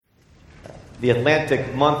The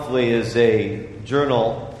Atlantic Monthly is a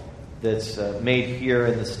journal that's made here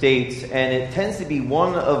in the States, and it tends to be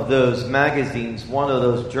one of those magazines, one of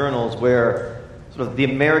those journals where sort of the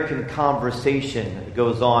American conversation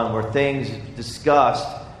goes on, where things discussed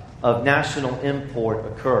of national import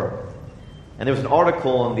occur. And there was an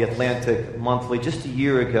article in the Atlantic Monthly just a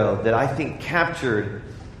year ago that I think captured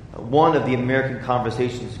one of the American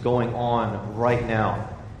conversations going on right now.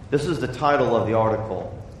 This is the title of the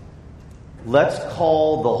article: "Let's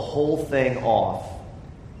Call the Whole Thing Off."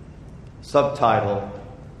 Subtitle: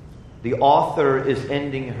 "The author is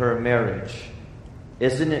ending her marriage.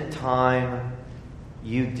 Isn't it time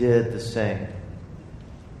you did the same?"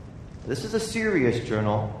 This is a serious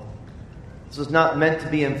journal. This was not meant to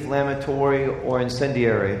be inflammatory or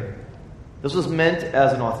incendiary. This was meant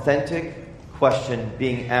as an authentic question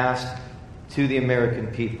being asked to the American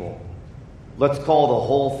people. Let's call the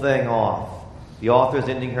whole thing off. The author's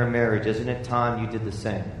ending her marriage. Isn't it time you did the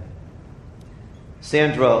same?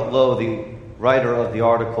 Sandra Lowe, the writer of the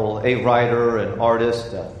article, a writer, an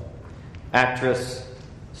artist, an actress,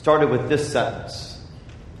 started with this sentence: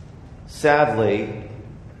 "Sadly,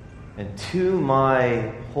 and to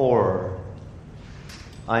my horror,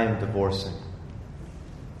 I am divorcing."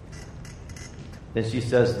 Then she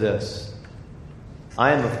says this: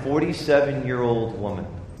 "I am a 47-year-old woman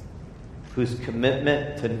whose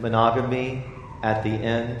commitment to monogamy at the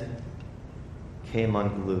end came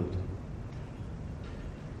unglued."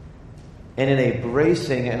 And in a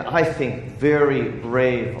bracing and I think very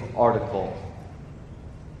brave article,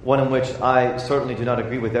 one in which I certainly do not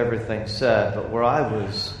agree with everything said, but where I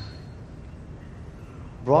was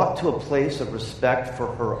brought to a place of respect for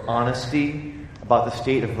her honesty about the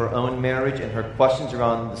state of her own marriage and her questions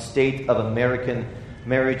around the state of American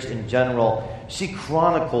marriage in general, she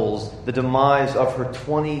chronicles the demise of her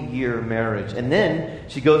 20-year marriage. And then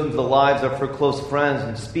she goes into the lives of her close friends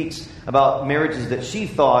and speaks about marriages that she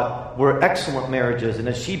thought were excellent marriages. And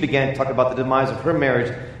as she began to talk about the demise of her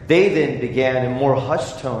marriage, they then began in more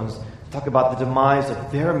hushed tones to talk about the demise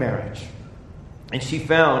of their marriage. And she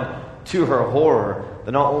found, to her horror,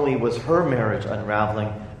 that not only was her marriage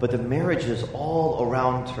unraveling, but the marriages all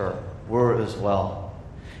around her were as well.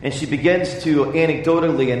 And she begins to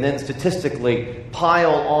anecdotally and then statistically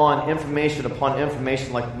pile on information upon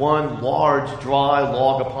information like one large dry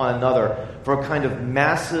log upon another for a kind of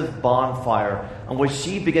massive bonfire on which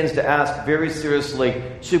she begins to ask very seriously,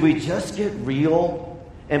 should we just get real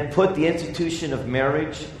and put the institution of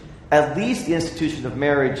marriage, at least the institution of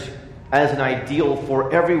marriage, as an ideal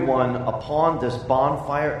for everyone upon this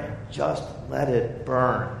bonfire and just let it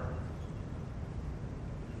burn?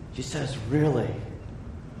 She says, really?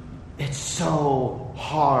 It's so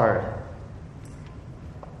hard.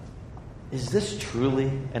 Is this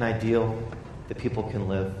truly an ideal that people can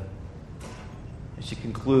live? And she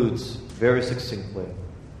concludes very succinctly: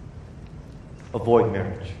 avoid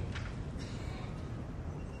marriage.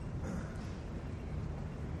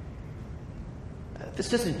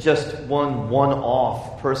 This isn't just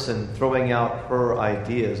one-off person throwing out her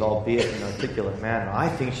ideas, albeit in an articulate manner. I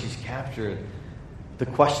think she's captured the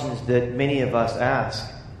questions that many of us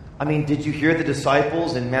ask. I mean, did you hear the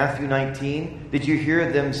disciples in Matthew 19? Did you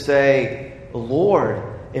hear them say, Lord,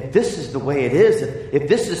 if this is the way it is, if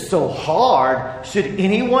this is so hard, should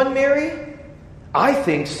anyone marry? I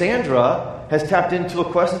think Sandra has tapped into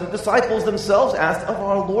a question the disciples themselves asked of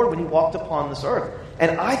our Lord when he walked upon this earth.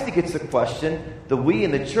 And I think it's a question that we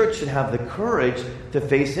in the church should have the courage to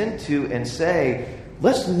face into and say,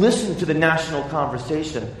 let's listen to the national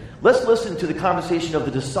conversation. Let's listen to the conversation of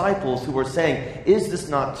the disciples who were saying, is this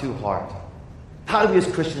not too hard? How do we as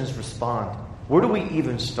Christians respond? Where do we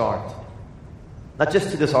even start? Not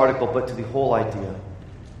just to this article, but to the whole idea.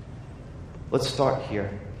 Let's start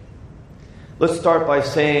here. Let's start by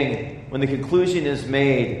saying, when the conclusion is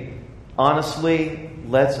made, honestly,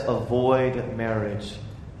 let's avoid marriage.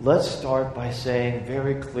 Let's start by saying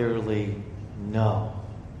very clearly, no.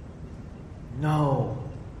 No.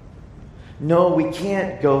 No, we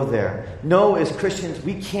can't go there. No, as Christians,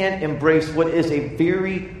 we can't embrace what is a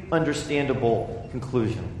very understandable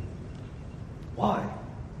conclusion. Why?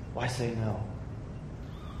 Why say no?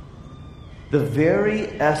 The very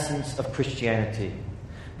essence of Christianity,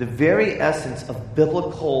 the very essence of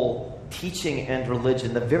biblical teaching and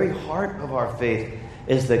religion, the very heart of our faith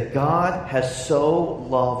is that God has so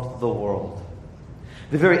loved the world.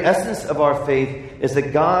 The very essence of our faith is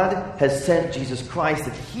that God has sent Jesus Christ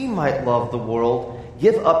that he might love the world,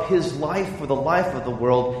 give up his life for the life of the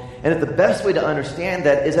world, and that the best way to understand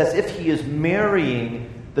that is as if he is marrying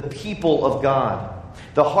the people of God.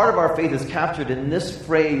 The heart of our faith is captured in this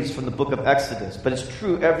phrase from the book of Exodus, but it's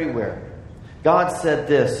true everywhere. God said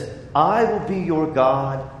this, I will be your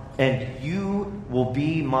God, and you will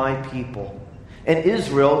be my people. And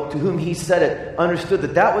Israel, to whom he said it, understood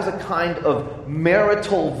that that was a kind of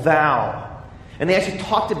marital vow. And they actually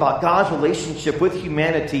talked about God's relationship with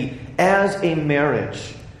humanity as a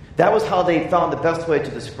marriage. That was how they found the best way to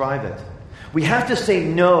describe it. We have to say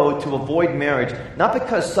no to avoid marriage, not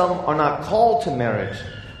because some are not called to marriage,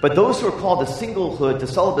 but those who are called to singlehood, to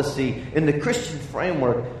celibacy, in the Christian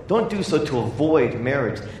framework, don't do so to avoid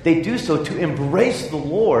marriage. They do so to embrace the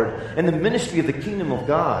Lord and the ministry of the kingdom of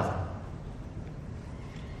God.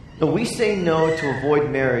 Now, we say no to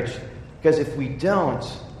avoid marriage because if we don't,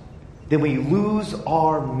 then we lose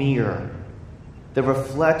our mirror that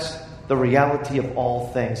reflects the reality of all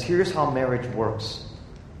things. Here's how marriage works.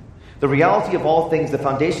 The reality of all things, the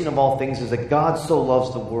foundation of all things, is that God so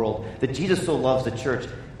loves the world, that Jesus so loves the church.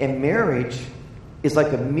 And marriage is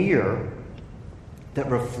like a mirror that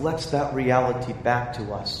reflects that reality back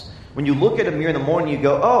to us. When you look at a mirror in the morning, you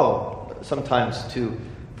go, oh, sometimes to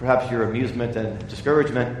perhaps your amusement and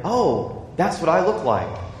discouragement, oh, that's what I look like.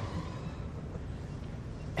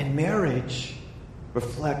 And marriage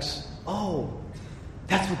reflects, oh,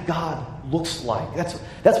 that's what God looks like.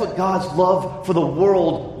 That's what God's love for the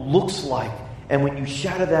world looks like. And when you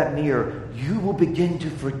shatter that mirror, you will begin to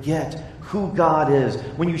forget who God is.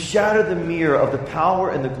 When you shatter the mirror of the power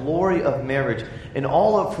and the glory of marriage and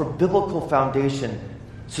all of her biblical foundation,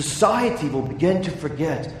 society will begin to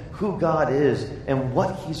forget who God is and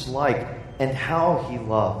what He's like and how He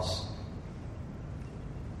loves.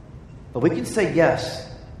 But we can say yes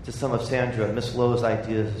to some of Sandra and Miss Lowe's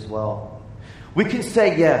ideas as well. We can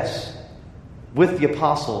say yes with the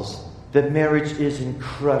apostles that marriage is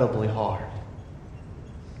incredibly hard.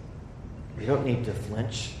 We don't need to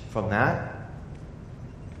flinch from that.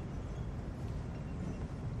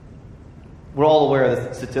 We're all aware of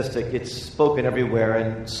the statistic. It's spoken everywhere,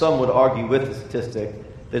 and some would argue with the statistic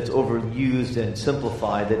that it's overused and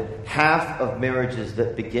simplified, that half of marriages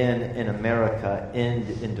that begin in America end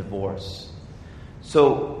in divorce.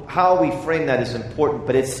 So how we frame that is important,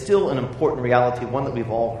 but it's still an important reality, one that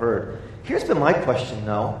we've all heard. Here's been my question,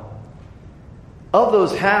 though. Of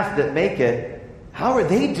those half that make it, how are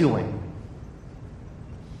they doing?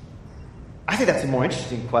 I think that's a more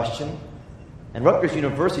interesting question. And Rutgers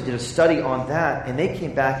University did a study on that, and they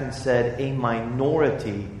came back and said a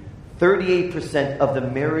minority, 38% of the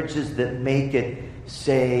marriages that make it,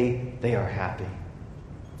 say they are happy.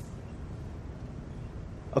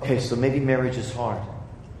 Okay, so maybe marriage is hard.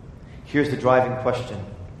 Here's the driving question.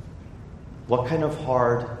 What kind of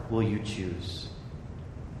hard will you choose?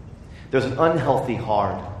 There's an unhealthy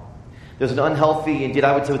hard. There's an unhealthy, indeed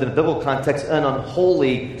I would say within a biblical context, an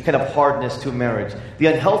unholy kind of hardness to a marriage. The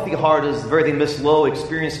unhealthy hard is the very thing Miss Lowe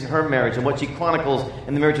experienced in her marriage and what she chronicles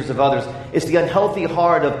in the marriages of others. It's the unhealthy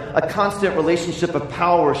hard of a constant relationship of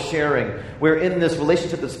power sharing, where in this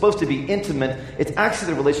relationship that's supposed to be intimate, it's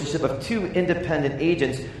actually the relationship of two independent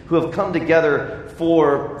agents who have come together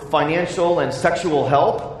for financial and sexual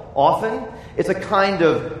help, often. It's a kind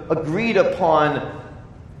of agreed upon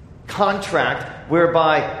contract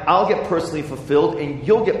whereby I'll get personally fulfilled and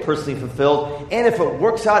you'll get personally fulfilled. And if it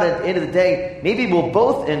works out at the end of the day, maybe we'll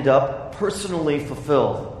both end up personally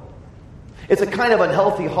fulfilled. It's a kind of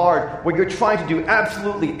unhealthy hard where you're trying to do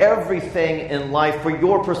absolutely everything in life for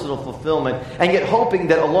your personal fulfillment, and yet hoping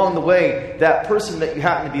that along the way, that person that you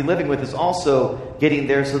happen to be living with is also getting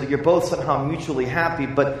there so that you're both somehow mutually happy.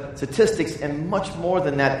 But statistics and much more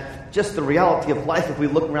than that, just the reality of life, if we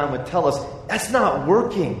look around, would tell us that's not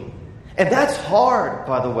working. And that's hard,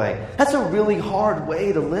 by the way. That's a really hard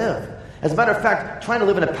way to live. As a matter of fact, trying to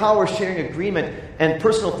live in a power-sharing agreement and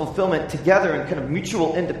personal fulfillment together and kind of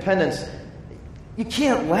mutual independence, you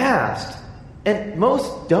can't last. And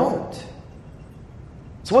most don't.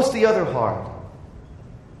 So what's the other hard?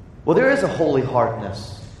 Well, there is a holy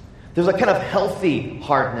hardness. There's a kind of healthy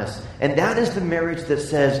hardness. And that is the marriage that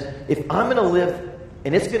says, if I'm going to live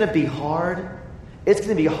and it's going to be hard, it's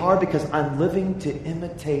going to be hard because I'm living to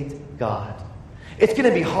imitate God. It's going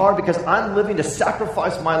to be hard because I'm living to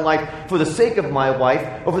sacrifice my life for the sake of my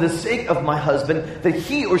wife or for the sake of my husband, that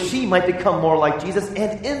he or she might become more like Jesus.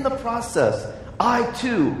 And in the process, I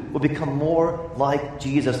too will become more like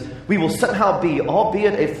Jesus. We will somehow be,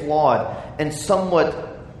 albeit a flawed and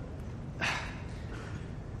somewhat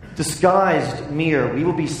disguised mirror, we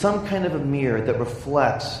will be some kind of a mirror that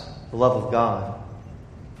reflects the love of God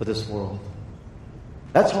for this world.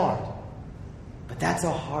 That's hard. But that's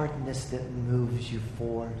a hardness that moves you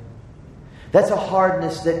forward. That's a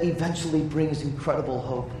hardness that eventually brings incredible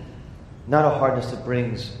hope. Not a hardness that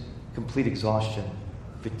brings complete exhaustion,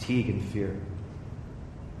 fatigue, and fear.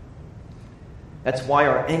 That's why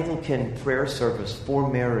our Anglican prayer service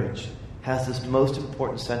for marriage has this most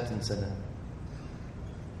important sentence in it.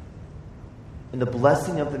 In the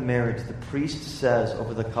blessing of the marriage, the priest says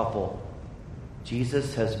over the couple,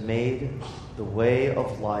 Jesus has made the way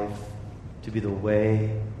of life to be the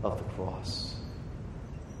way of the cross.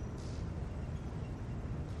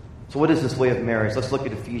 So what is this way of marriage? Let's look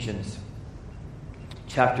at Ephesians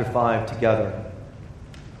chapter 5 together.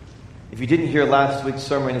 If you didn't hear last week's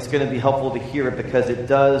sermon, it's going to be helpful to hear it because it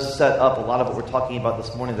does set up a lot of what we're talking about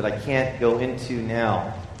this morning that I can't go into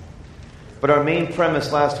now. But our main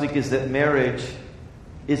premise last week is that marriage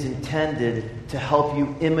is intended to help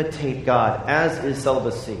you imitate God, as is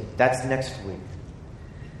celibacy. That's next week.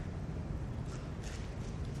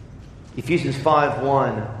 Ephesians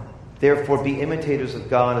 5:1, therefore be imitators of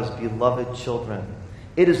God as beloved children.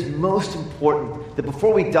 It is most important that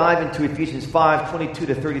before we dive into Ephesians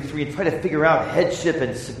 5:22-33 and try to figure out headship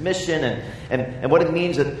and submission and what it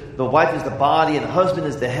means that the wife is the body and the husband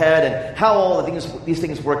is the head and how all these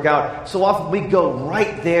things work out, so often we go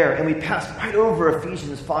right there and we pass right over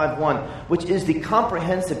Ephesians 5:1, which is the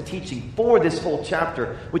comprehensive teaching for this whole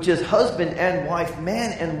chapter, which is husband and wife,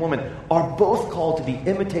 man and woman, are both called to be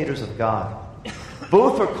imitators of God.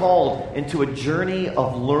 Both are called into a journey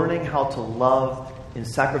of learning how to love in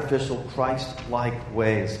sacrificial, Christ-like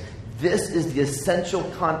ways. This is the essential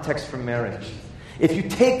context for marriage. If you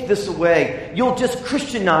take this away, you'll just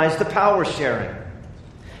Christianize the power sharing.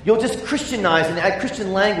 You'll just Christianize and add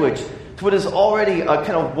Christian language to what is already a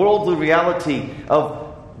kind of worldly reality of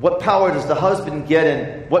what power does the husband get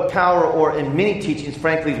and what power, or in many teachings,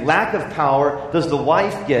 frankly, lack of power does the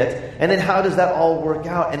wife get, and then how does that all work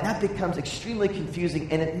out? And that becomes extremely confusing,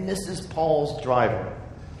 and it misses Paul's driver.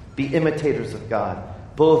 Be imitators of God.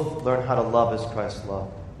 Both learn how to love as Christ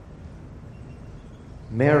loved.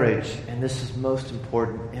 Marriage, and this is most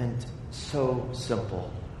important and so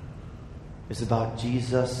simple, is about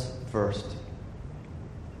Jesus first.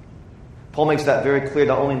 Paul makes that very clear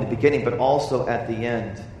not only in the beginning, but also at the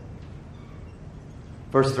end.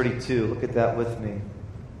 Verse 32, look at that with me.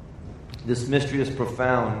 This mystery is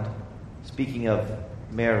profound. Speaking of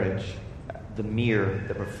marriage, the mirror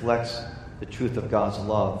that reflects the truth of God's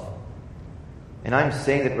love. And I'm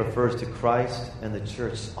saying that it refers to Christ and the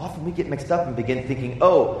church. Often we get mixed up and begin thinking,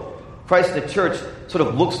 oh, Christ and the church sort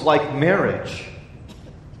of looks like marriage.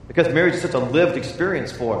 Because marriage is such a lived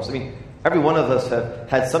experience for us. I mean, every one of us have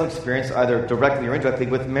had some experience, either directly or indirectly,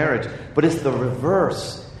 with marriage. But it's the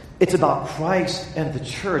reverse. It's about Christ and the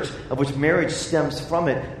church, of which marriage stems from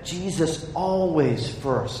it. Jesus always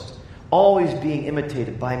first. Always being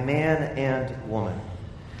imitated by man and woman.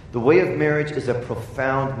 The way of marriage is a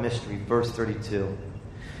profound mystery. Verse 32.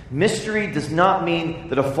 Mystery does not mean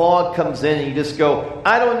that a fog comes in and you just go,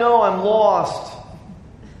 I don't know, I'm lost.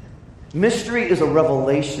 Mystery is a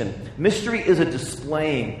revelation. Mystery is a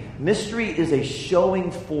displaying. Mystery is a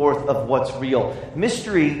showing forth of what's real.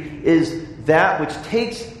 Mystery is that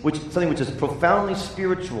something which is profoundly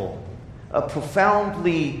spiritual,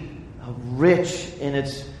 profoundly rich in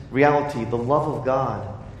its reality, the love of God.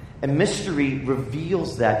 And mystery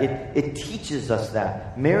reveals that. It teaches us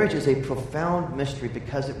that. Marriage is a profound mystery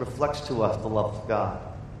because it reflects to us the love of God.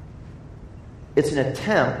 It's an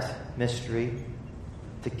attempt, mystery,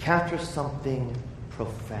 to capture something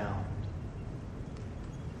profound.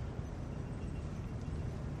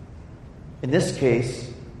 In this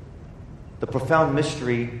case, the profound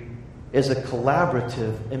mystery is a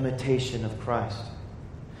collaborative imitation of Christ.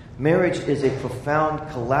 Marriage is a profound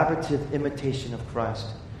collaborative imitation of Christ.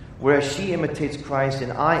 Whereas she imitates Christ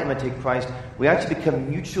and I imitate Christ, we actually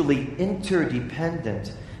become mutually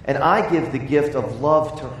interdependent. And I give the gift of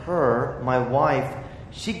love to her, my wife.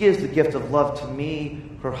 She gives the gift of love to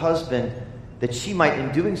me, her husband, that she might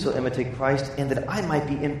in doing so imitate Christ and that I might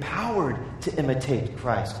be empowered to imitate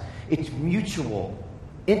Christ. It's mutual,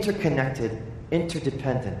 interconnected,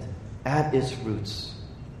 interdependent at its roots.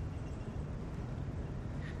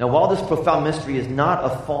 Now, while this profound mystery is not a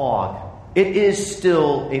fog, it is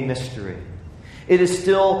still a mystery. It is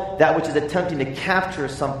still that which is attempting to capture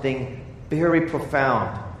something very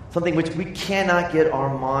profound, something which we cannot get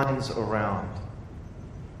our minds around.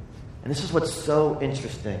 And this is what's so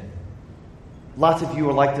interesting. Lots of you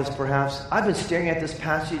are like this, perhaps. I've been staring at this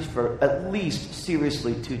passage for at least,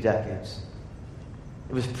 seriously, 2 decades.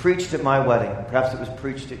 It was preached at my wedding. Perhaps it was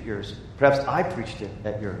preached at yours. Perhaps I preached it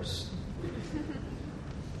at yours.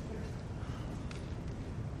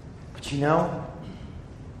 But you know,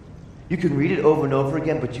 you can read it over and over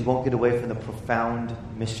again, but you won't get away from the profound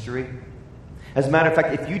mystery. As a matter of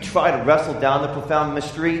fact, if you try to wrestle down the profound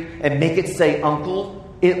mystery and make it say uncle,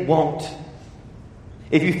 it won't.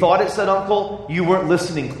 If you thought it said uncle, you weren't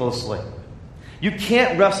listening closely. You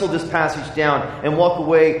can't wrestle this passage down and walk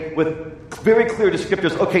away with very clear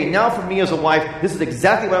descriptors. Okay, now for me as a wife, this is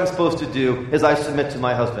exactly what I'm supposed to do as I submit to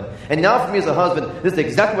my husband. And now for me as a husband, this is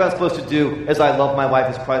exactly what I'm supposed to do as I love my wife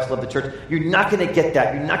as Christ loved the church. You're not going to get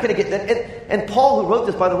that. You're not going to get that. And Paul, who wrote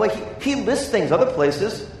this, by the way, he lists things other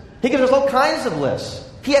places. He gives us all kinds of lists.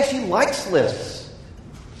 He actually likes lists.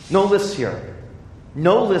 No lists here.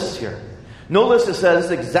 No lists here. No list that says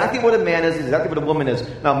this is exactly what a man is, exactly what a woman is.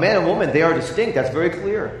 Now, man and woman, they are distinct. That's very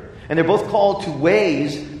clear. And they're both called to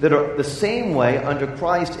ways that are the same way under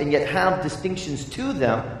Christ and yet have distinctions to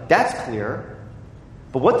them. That's clear.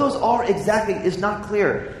 But what those are exactly is not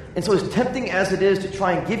clear. And so as tempting as it is to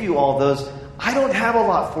try and give you all those, I don't have a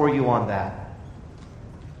lot for you on that.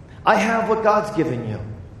 I have what God's given you.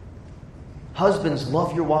 Husbands,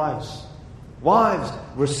 love your wives. Wives,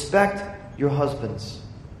 respect your husbands.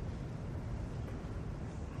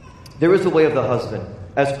 There is the way of the husband.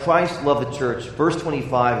 As Christ loved the church, verse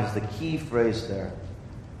 25 is the key phrase there.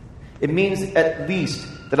 It means at least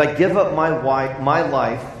that I give up my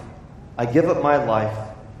life,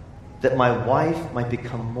 that my wife might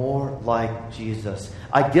become more like Jesus.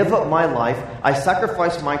 I give up my life, I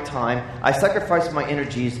sacrifice my time, I sacrifice my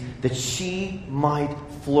energies, that she might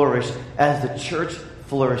flourish as the church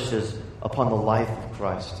flourishes upon the life of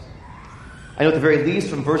Christ. I know at the very least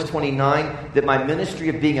from verse 29 that my ministry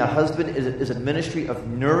of being a husband is a ministry of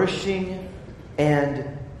nourishing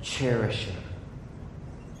and cherishing.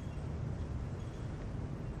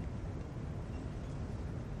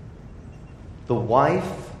 The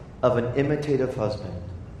wife of an imitative husband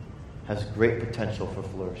has great potential for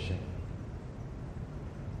flourishing.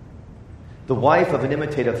 The wife of an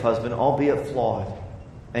imitative husband, albeit flawed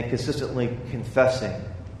and consistently confessing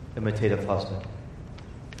imitative husband,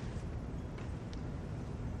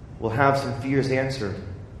 will have some fears answered.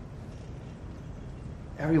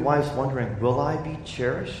 Every wife's wondering, will I be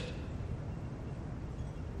cherished?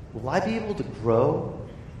 Will I be able to grow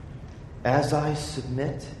as I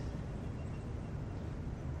submit?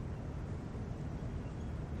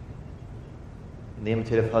 And the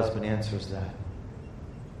imitative husband answers that.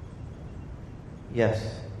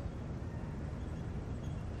 Yes.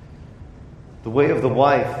 The way of the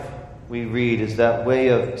wife, we read, is that way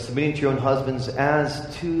of submitting to your own husbands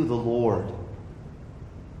as to the Lord.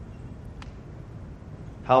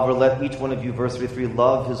 However, let each one of you, verse 33,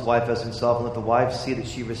 love his wife as himself, and let the wife see that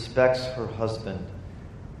she respects her husband.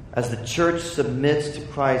 As the church submits to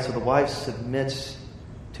Christ, so the wife submits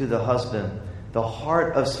to the husband. The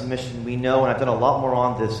heart of submission, we know, and I've done a lot more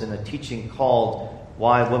on this in a teaching called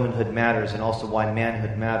Why Womanhood Matters and also Why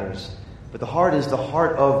Manhood Matters. But the heart is the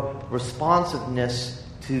heart of responsiveness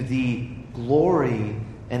to the glory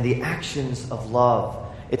and the actions of love.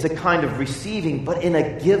 It's a kind of receiving, but in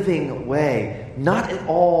a giving way. Not at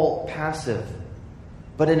all passive,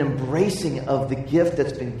 but an embracing of the gift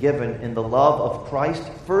that's been given in the love of Christ,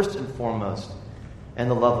 first and foremost, and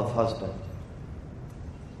the love of husband.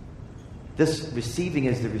 This receiving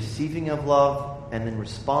is the receiving of love and then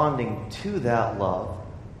responding to that love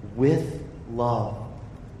with love.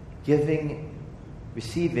 Giving,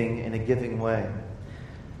 receiving in a giving way.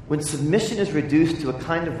 When submission is reduced to a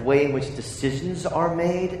kind of way in which decisions are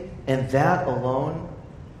made, and that alone,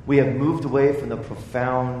 we have moved away from the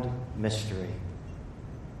profound mystery.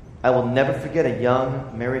 I will never forget a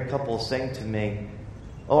young married couple saying to me,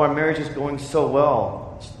 "Oh, our marriage is going so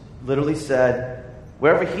well." Literally said,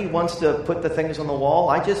 "Wherever he wants to put the things on the wall,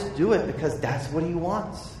 I just do it because that's what he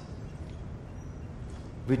wants."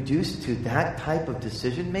 Reduced to that type of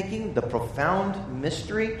decision-making, the profound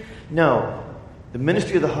mystery? No. The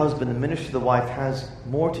ministry of the husband, the ministry of the wife has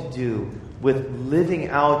more to do with living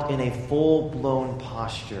out in a full-blown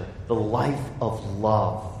posture, the life of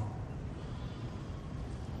love.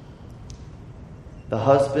 The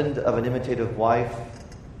husband of an imitative wife,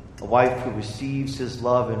 a wife who receives his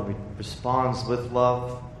love and responds with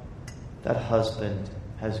love, that husband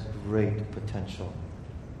has great potential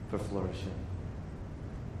for flourishing.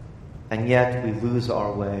 And yet we lose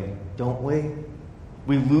our way, don't we?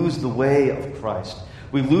 We lose the way of Christ.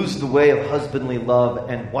 We lose the way of husbandly love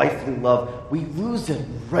and wifely love. We lose it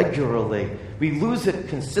regularly. We lose it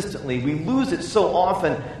consistently. We lose it so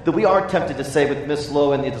often that we are tempted to say with Miss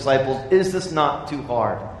Lowe and the disciples, is this not too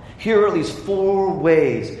hard? Here are at least 4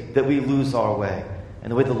 ways that we lose our way,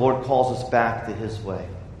 and the way the Lord calls us back to his way.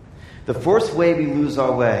 The first way we lose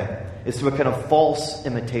our way is through a kind of false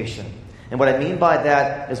imitation. And what I mean by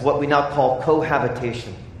that is what we now call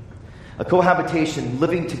cohabitation. A cohabitation,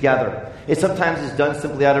 living together. It sometimes is done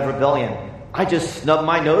simply out of rebellion. I just snubbed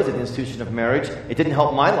my nose at the institution of marriage. It didn't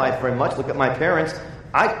help my life very much. Look at my parents.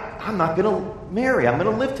 I'm not going to marry. I'm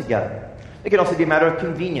going to live together. It can also be a matter of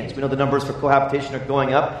convenience. We know the numbers for cohabitation are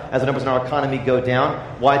going up as the numbers in our economy go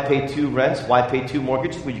down. Why pay 2 rents? Why pay 2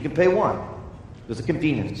 mortgages? Well, you can pay 1. There's a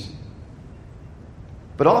convenience.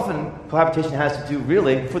 But often, cohabitation has to do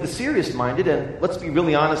really, for the serious-minded, and let's be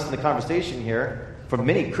really honest in the conversation here, for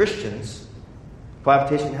many Christians,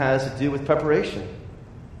 cohabitation has to do with preparation.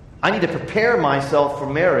 I need to prepare myself for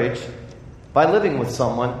marriage by living with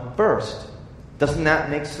someone first. Doesn't that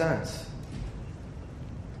make sense?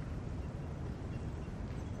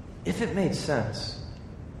 If it made sense,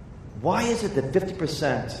 why is it that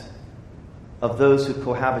 50% of those who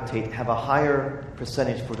cohabitate have a higher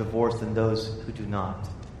percentage for divorce than those who do not?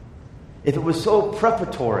 If it was so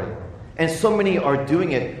preparatory and so many are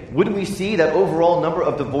doing it, wouldn't we see that overall number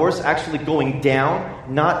of divorce actually going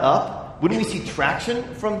down, not up? Wouldn't we see traction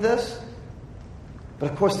from this?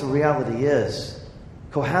 But of course the reality is,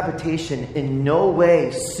 cohabitation in no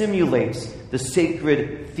way simulates the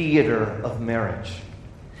sacred theater of marriage.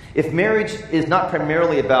 If marriage is not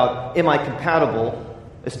primarily about, am I compatible,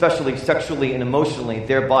 especially sexually and emotionally,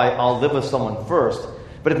 thereby I'll live with someone first.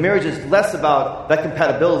 But if marriage is less about that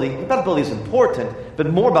compatibility is important,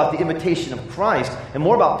 but more about the imitation of Christ, and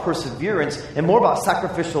more about perseverance, and more about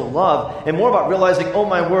sacrificial love, and more about realizing, oh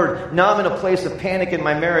my word, now I'm in a place of panic in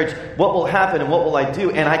my marriage. What will happen and what will I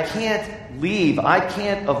do? And I can't leave. I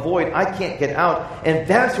can't avoid. I can't get out. And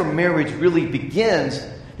that's where marriage really begins.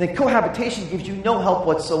 Then cohabitation gives you no help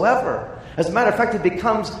whatsoever. As a matter of fact, it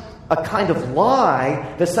becomes a kind of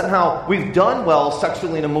lie that somehow we've done well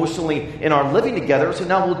sexually and emotionally in our living together, so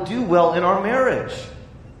now we'll do well in our marriage.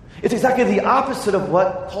 It's exactly the opposite of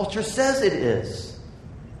what culture says it is.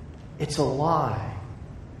 It's a lie.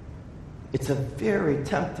 It's a very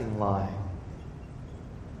tempting lie.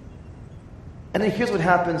 And then here's what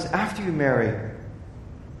happens after you marry,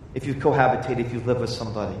 if you cohabitate, if you live with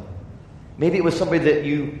somebody. Maybe it was somebody that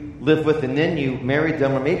you lived with and then you married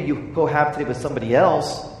them, or maybe you cohabitated with somebody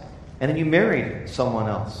else and then you married someone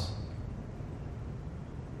else.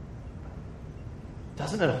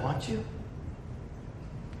 Doesn't it haunt you?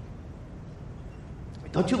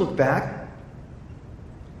 Don't you look back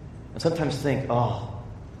and sometimes think, oh,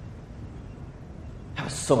 that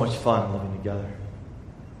was so much fun living together.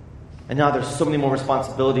 And now there's so many more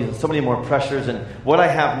responsibilities and so many more pressures, and what I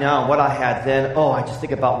have now and what I had then, I just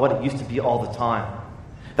think about what it used to be all the time.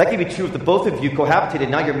 That can be true if the both of you cohabitated.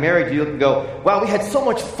 Now you're married, you can go, wow, we had so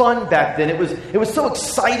much fun back then. It was so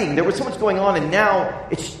exciting. There was so much going on, and now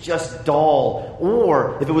it's just dull.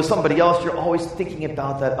 Or if it was somebody else, you're always thinking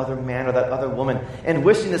about that other man or that other woman and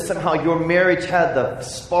wishing that somehow your marriage had the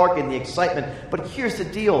spark and the excitement. But here's the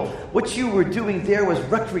deal. What you were doing there was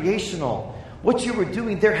recreational. What you were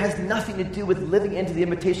doing there has nothing to do with living into the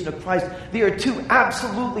imitation of Christ. They are two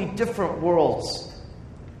absolutely different worlds.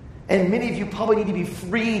 And many of you probably need to be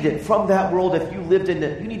freed from that world if you lived in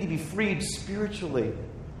it. You need to be freed spiritually.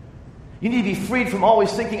 You need to be freed from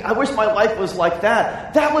always thinking, I wish my life was like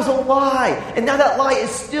that. That was a lie. And now that lie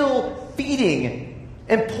is still feeding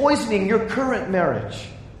and poisoning your current marriage.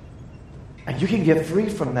 And you can get free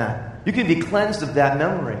from that. You can be cleansed of that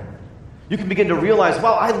memory. You can begin to realize,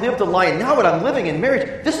 wow, I lived a lie, and now what I'm living in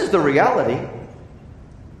marriage, this is the reality.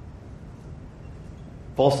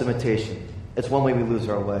 False imitation. It's one way we lose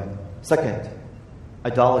our way. Second,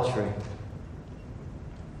 idolatry.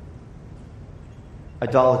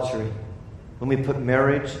 Idolatry. When we put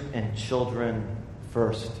marriage and children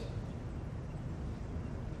first.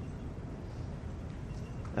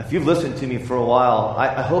 Now, if you've listened to me for a while,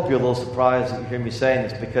 I hope you're a little surprised that you hear me saying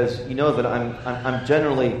this, because you know that I'm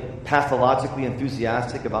generally pathologically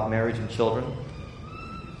enthusiastic about marriage and children.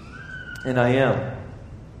 And I am.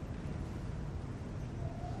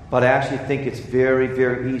 But I actually think it's very,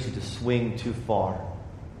 very easy to swing too far.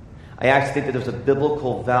 I actually think that there's a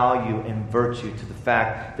biblical value and virtue to the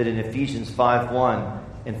fact that in Ephesians 5:1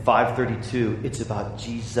 and 5:32, it's about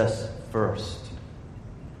Jesus first.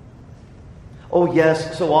 Oh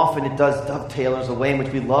yes, so often it does dovetail. There's a way in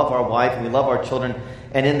which we love our wife and we love our children,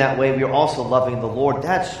 and in that way we are also loving the Lord.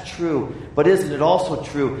 That's true. But isn't it also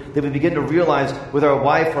true that we begin to realize with our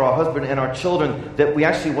wife or our husband and our children that we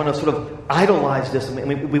actually want to sort of idolize this,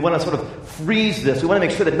 and we want to sort of freeze this. We want to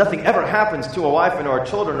make sure that nothing ever happens to our wife and our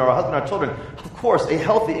children or our husband and our children. Of course, a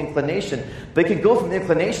healthy inclination, but it can go from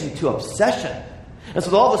inclination to obsession. And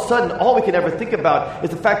so all of a sudden, all we can ever think about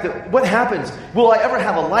is the fact that what happens? Will I ever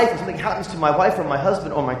have a life if something happens to my wife or my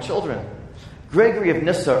husband or my children? Gregory of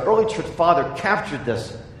Nyssa, early church father, captured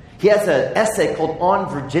this. He has an essay called On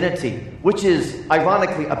Virginity, which is,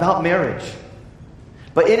 ironically, about marriage.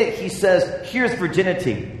 But in it he says, here's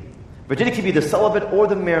virginity. Virginity can be the celibate or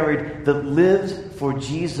the married that lives for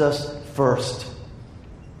Jesus first.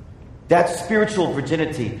 That's spiritual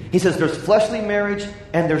virginity. He says there's fleshly marriage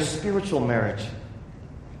and there's spiritual marriage.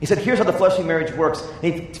 He said, here's how the fleshly marriage works.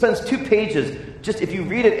 And he spends 2 pages. Just if you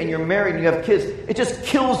read it and you're married and you have kids, it just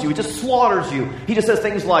kills you. It just slaughters you. He just says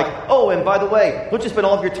things like, oh, and by the way, don't you spend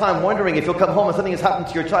all of your time wondering if you'll come home and something has happened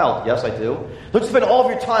to your child? Yes, I do. Don't you spend all of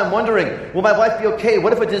your time wondering, will my wife be okay?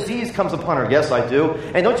 What if a disease comes upon her? Yes, I do.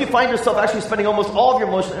 And don't you find yourself actually spending almost all of your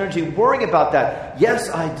emotional energy worrying about that? Yes,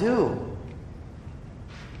 I do.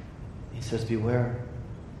 He says, beware.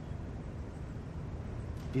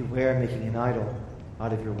 Beware making an idol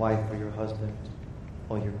out of your wife or your husband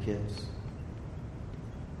or your kids.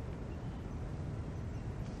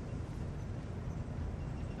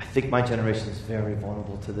 I think my generation is very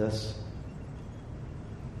vulnerable to this.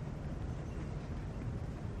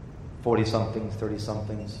 40-somethings,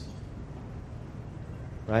 30-somethings.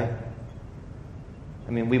 Right?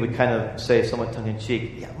 I mean, we would kind of say somewhat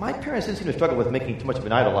tongue-in-cheek, yeah, my parents didn't seem to struggle with making too much of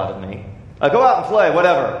an idol out of me. Go out and play,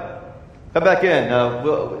 whatever. Come back in.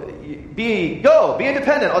 Be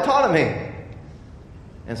independent, autonomy.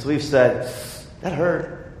 And so we've said, that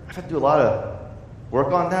hurt. I've had to do a lot of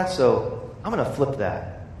work on that, so I'm going to flip that.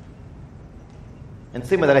 And the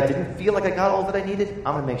same way that I didn't feel like I got all that I needed,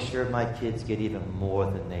 I'm going to make sure my kids get even more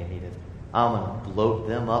than they needed. I'm going to bloat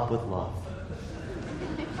them up with love.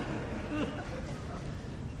 I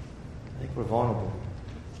think we're vulnerable.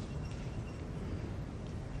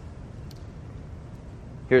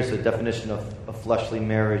 Here's a definition of fleshly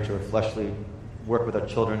marriage or fleshly work with our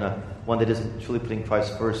children, one that isn't truly putting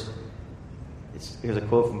Christ first. Here's a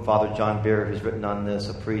quote from Father John Beer, who's written on this,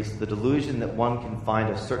 a priest. The delusion that one can find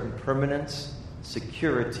a certain permanence,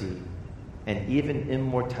 security, and even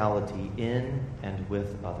immortality in and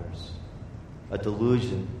with others. A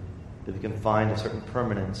delusion that we can find a certain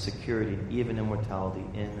permanence, security, and even immortality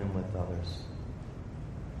in and with others.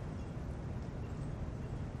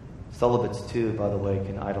 Celibates, too, by the way,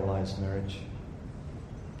 can idolize marriage.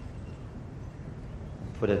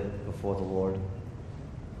 Put it before the Lord.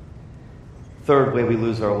 Third way we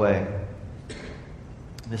lose our way.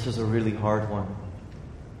 This is a really hard one.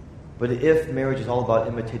 But if marriage is all about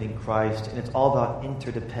imitating Christ, and it's all about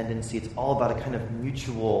interdependency, it's all about a kind of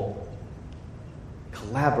mutual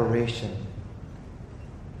collaboration.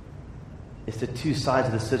 It's the 2 sides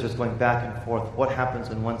of the scissors going back and forth. What happens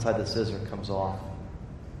when one side of the scissor comes off?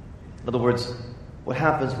 In other words, what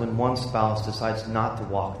happens when one spouse decides not to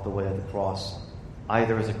walk the way of the cross?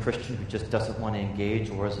 Either as a Christian who just doesn't want to engage,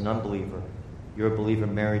 or as an unbeliever. You're a believer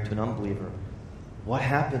married to an unbeliever. What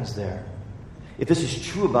happens there? If this is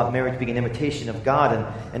true about marriage being an imitation of God,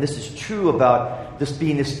 and this is true about this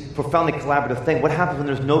being this profoundly collaborative thing, what happens when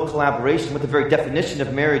there's no collaboration? What the very definition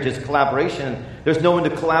of marriage is collaboration. There's no one to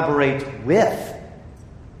collaborate with.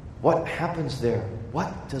 What happens there?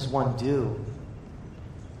 What does one do?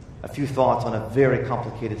 A few thoughts on a very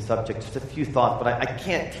complicated subject. Just a few thoughts, but I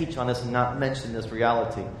can't teach on this and not mention this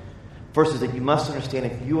reality. First is that you must understand,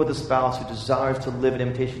 if you are the spouse who desires to live in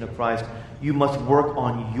imitation of Christ, you must work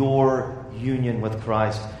on your union with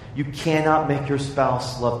Christ. You cannot make your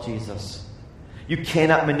spouse love Jesus. You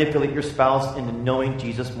cannot manipulate your spouse into knowing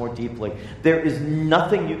Jesus more deeply. There is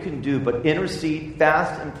nothing you can do but intercede,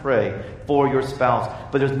 fast, and pray for your spouse.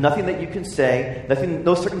 But there's nothing that you can say,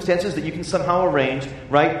 no circumstances that you can somehow arrange,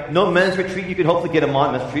 right? No men's retreat you can hopefully get him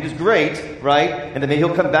on. Men's retreat is great, right? And then maybe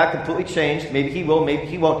he'll come back completely changed. Maybe he will, maybe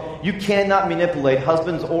he won't. You cannot manipulate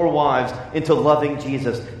husbands or wives into loving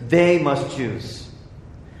Jesus. They must choose.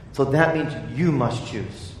 So that means you must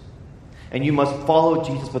choose. And you must follow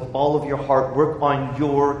Jesus with all of your heart. Work on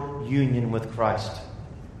your union with Christ.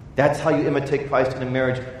 That's how you imitate Christ in a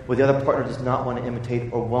marriage where the other partner does not want to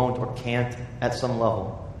imitate or won't or can't at some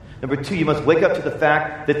level. Number 2, you must wake up to the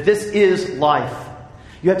fact that this is life.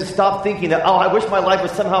 You have to stop thinking that, I wish my life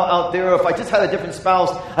was somehow out there, or if I just had a different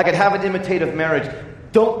spouse, I could have an imitative marriage.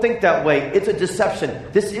 Don't think that way. It's a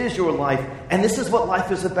deception. This is your life, and this is what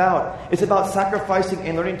life is about. It's about sacrificing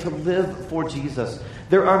and learning to live for Jesus.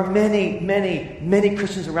 There are many, many, many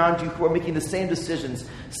Christians around you who are making the same decisions,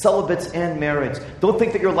 celibates and marrieds. Don't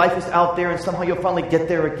think that your life is out there and somehow you'll finally get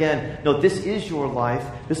there again. No, this is your life.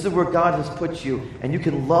 This is where God has put you, and you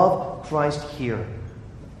can love Christ here.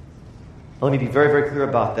 Now, let me be very, very clear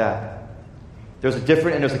about that. There's a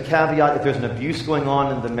different, and there's a caveat if there's an abuse going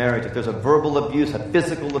on in the marriage. If there's a verbal abuse, a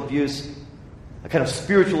physical abuse, a kind of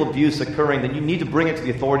spiritual abuse occurring, then you need to bring it to the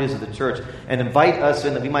authorities of the church and invite us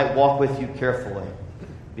in that we might walk with you carefully.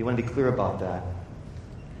 We want to be clear about that.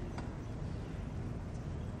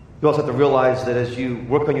 You also have to realize that as you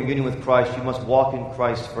work on your union with Christ, you must walk in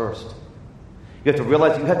Christ first. You have to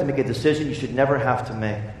realize that you have to make a decision you should never have to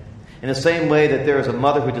make. In the same way that there is a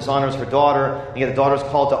mother who dishonors her daughter, and yet the daughter is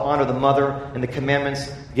called to honor the mother and the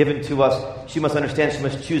commandments given to us, she must understand she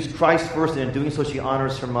must choose Christ first, and in doing so she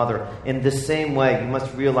honors her mother. In the same way, you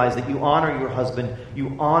must realize that you honor your husband,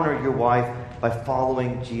 you honor your wife by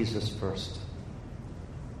following Jesus first.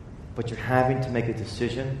 But you're having to make a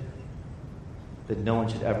decision that no one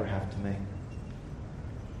should ever have to make.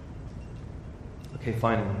 Okay,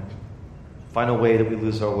 finally. Final way that we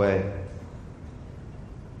lose our way.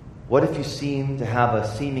 What if you seem to have a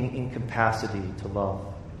seeming incapacity to love?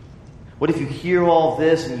 What if you hear all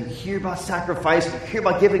this and you hear about sacrifice, and you hear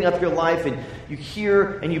about giving up your life, and you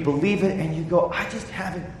hear and you believe it, and you go, I just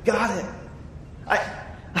haven't got it.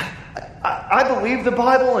 I believe the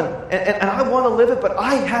Bible and I want to live it, but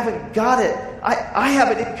I haven't got it. I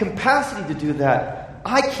have an incapacity to do that.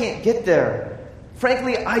 I can't get there.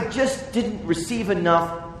 Frankly, I just didn't receive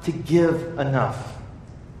enough to give enough.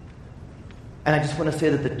 And I just want to say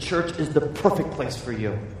that the church is the perfect place for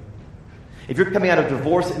you. If you're coming out of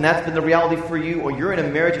divorce and that's been the reality for you, or you're in a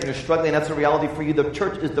marriage and you're struggling and that's the reality for you, the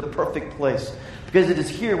church is the perfect place. Because it is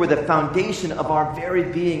here where the foundation of our very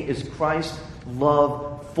being is Christ's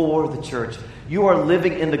love for the church. You are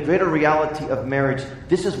living in the greater reality of marriage.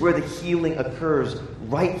 This is where the healing occurs,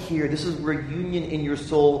 right here. This is where union in your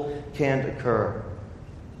soul can occur.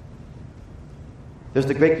 There's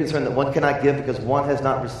the great concern that one cannot give because one has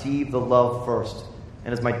not received the love first.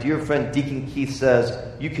 And as my dear friend Deacon Keith says,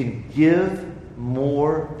 you can give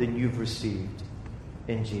more than you've received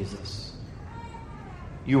in Jesus.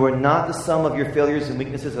 You are not the sum of your failures and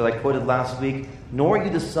weaknesses, as I quoted last week, nor are you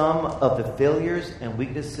the sum of the failures and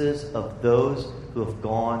weaknesses of those who have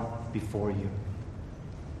gone before you.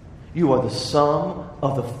 You are the sum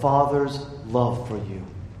of the Father's love for you.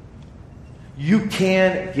 You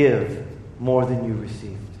can give more than you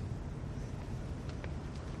received.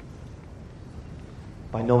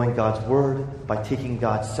 By knowing God's Word, by taking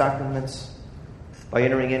God's sacraments, by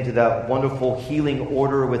entering into that wonderful healing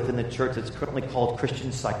order within the church that's currently called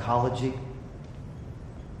Christian psychology,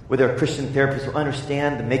 where there are Christian therapists who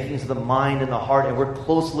understand the makings of the mind and the heart and work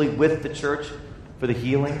closely with the church for the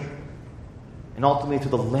healing, and ultimately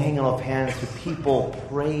through the laying on of hands to people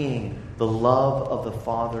praying the love of the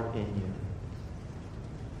Father in you.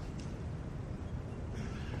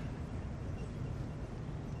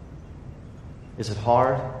 Is it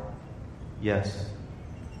hard? Yes.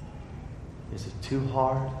 Is it too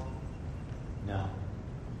hard? No.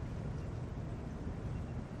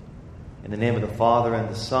 In the name of the Father, and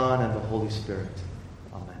the Son, and the Holy Spirit.